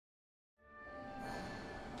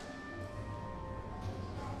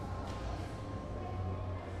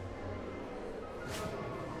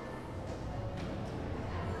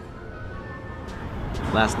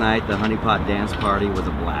Last night, the honeypot dance party was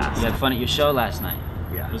a blast. You had fun at your show last night?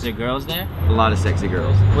 Yeah. Was there girls there? A lot of sexy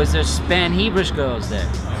girls. Was there Span-Hebrish girls there?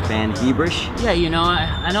 Span-Hebrish? Yeah, you know,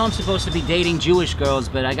 I know I'm supposed to be dating Jewish girls,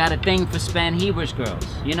 but I got a thing for Span-Hebrish girls.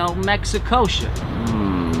 You know, Mexicosha.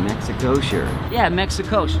 Mexicosha. Yeah,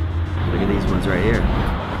 Mexicosha. Look at these ones right here.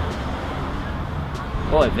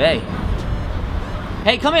 Boy, vey.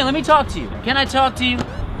 Hey, come here, let me talk to you. Can I talk to you?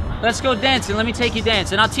 Let's go dancing, let me take you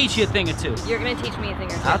dancing. I'll teach you a thing or two. You're gonna teach me a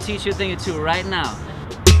thing or two. I'll teach you a thing or two right now.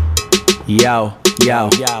 Yo,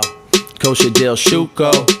 Kosha Dillz,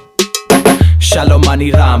 Shuko. Shalom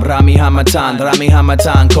ani rami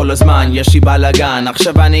hamatan כל הזמן יש לי בלגן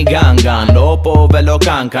עכשיו אני גנגן לא פה ולא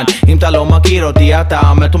כאן אם אתה לא מכיר אותי אתה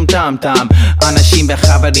מטומטם אנשים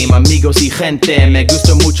וחברים amigos y gente me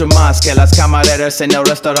gusta mucho más que las camareras en el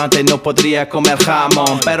restaurante no podría comer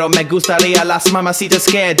jamón pero me gustaría las mamacitas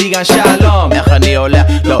que digan shalom איך אני הולך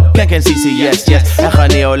לא כן סיסי yes איך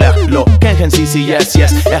אני הולך לא כן סיסי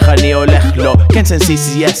yes איך אני הולך לא כן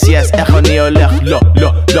סיסי yes איך אני הולך לא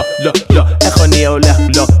איך אני הולך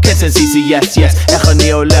לא כן סיסי yes איך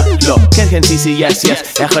אני הולך לא כן סיסי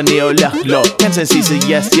yes איך אני הולך לא כן סיסי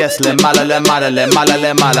yes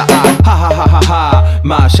למעלה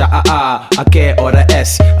מה שעה הכאורה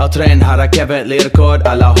אס על טרן הרכבת לרקוד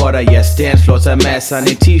על ההורה yes dance floor זה מס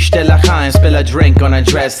אני תשתה לחיים spill a drink on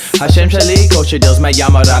a dress השם שלי Kosha Dillz me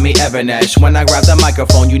llama Rami Evernesh when I grab the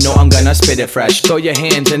microphone you know I'm gonna spit it fresh throw your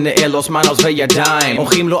hands in the air los manos וידיים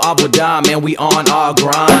הולכים לו עבודה man we on our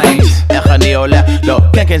grind איך אני הולך לא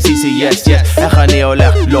כן סיסי yes איך אני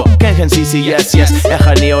הולך לא כן סיסי yes איך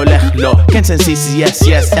אני הולך לא כן סיסי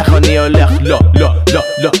yes איך אני הולך לא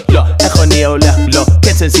איך אני הולך לא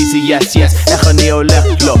כן סיסי yes איך אני הולך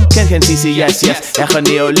לא כן סיסי yes איך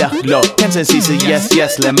אני הולך לא כן סיסי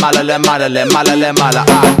yes למעלה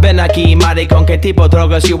ven aquí maricón qué tipo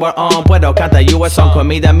drogas you are on puedo cantar you a song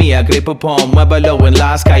comida mía gripo pon muévelo en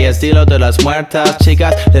las calles dilo de las muertas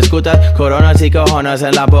chicas les gustan coronas y cojones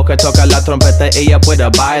en la boca toca la trompeta ella puede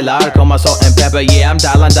bailar como salt and pepper yeah I'm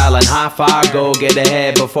dialing high fire go get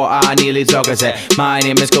ahead before I nearly talk I say my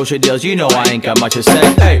name is Kosha Dillz you know I ain't got much to say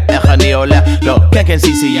hey איך אני הולך לא כן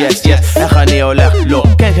סיסי yes איך אני הולך לא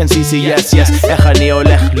כן סיסי yes איך אני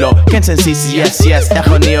הולך לא כן סיסי yes איך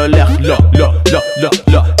אני הולך לא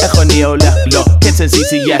איך אני הולך לא כן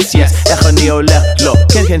סיסי yes איך אני הולך לא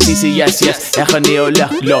כן סיסי yes איך אני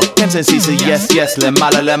הולך לא כן סיסי yes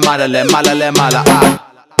למעלה